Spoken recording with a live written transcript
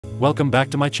Welcome back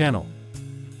to my channel.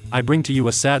 I bring to you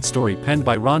a sad story penned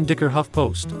by Ron Dicker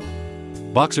HuffPost.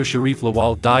 Boxer Sherif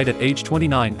Lawal died at age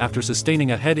 29 after sustaining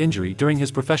a head injury during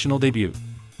his professional debut.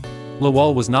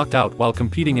 Lawal was knocked out while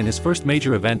competing in his first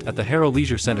major event at the Harrow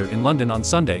Leisure Centre in London on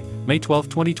Sunday, May 12,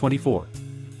 2024.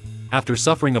 After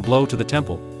suffering a blow to the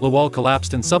temple, Lawal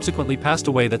collapsed and subsequently passed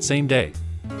away that same day.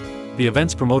 The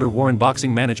event's promoter Warren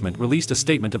Boxing Management released a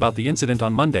statement about the incident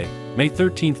on Monday, May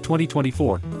 13,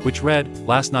 2024, which read,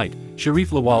 "Last night, Sherif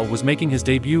Lawal was making his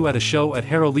debut at a show at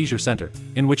Harrow Leisure Centre,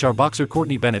 in which our boxer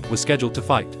Courtney Bennett was scheduled to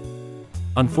fight.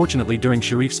 Unfortunately, during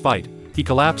Sherif's fight, he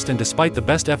collapsed and despite the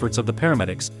best efforts of the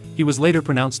paramedics, he was later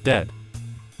pronounced dead."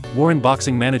 Warren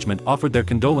Boxing Management offered their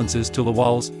condolences to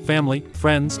Lawal's family,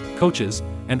 friends, coaches,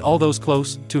 and all those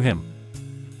close to him.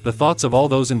 "The thoughts of all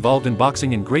those involved in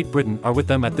boxing in Great Britain are with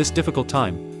them at this difficult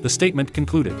time," the statement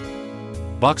concluded.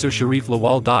 Boxer Sherif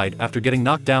Lawal died after getting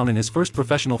knocked down in his first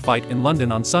professional fight in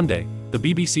London on Sunday, the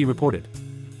BBC reported.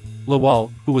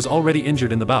 Lawal, who was already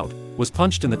injured in the bout, was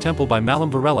punched in the temple by Malam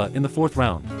Varela in the fourth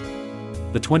round.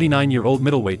 The 29-year-old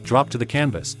middleweight dropped to the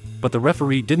canvas, but the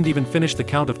referee didn't even finish the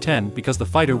count of 10 because the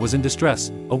fighter was in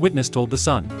distress, a witness told The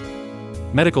Sun.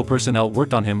 Medical personnel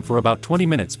worked on him for about 20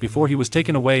 minutes before he was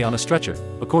taken away on a stretcher,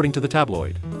 according to the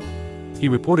tabloid. He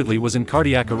reportedly was in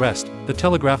cardiac arrest, the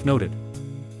Telegraph noted.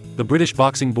 The British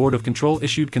Boxing Board of Control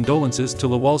issued condolences to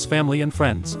Lawal's family and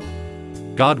friends.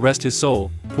 "God rest his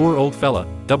soul, poor old fella,"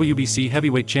 WBC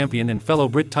heavyweight champion and fellow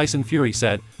Brit Tyson Fury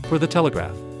said, per the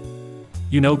Telegraph.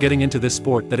 "You know getting into this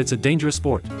sport that it's a dangerous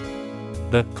sport."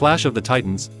 The Clash of the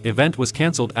Titans event was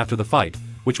cancelled after the fight,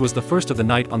 which was the first of the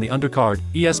night on the undercard.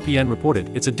 ESPN reported,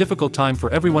 "It's a difficult time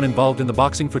for everyone involved in the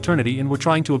boxing fraternity and we're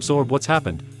trying to absorb what's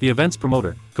happened." The event's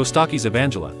promoter, Kostaki's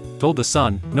Evangela, told The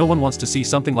Sun, "No one wants to see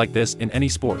something like this in any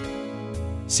sport."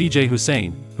 CJ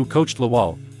Hussein, who coached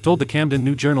Lawal, told the Camden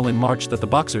New Journal in March that the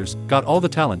boxers got all the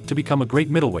talent to become a great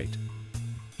middleweight.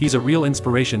 "He's a real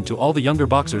inspiration to all the younger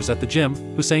boxers at the gym,"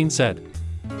 Hussein said.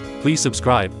 Please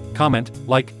subscribe, comment,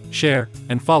 like, share,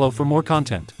 and follow for more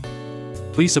content.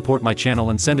 Please support my channel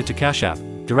and send it to Cash App,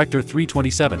 Director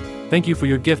 327. Thank you for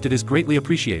your gift, it is greatly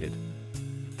appreciated.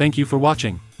 Thank you for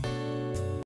watching.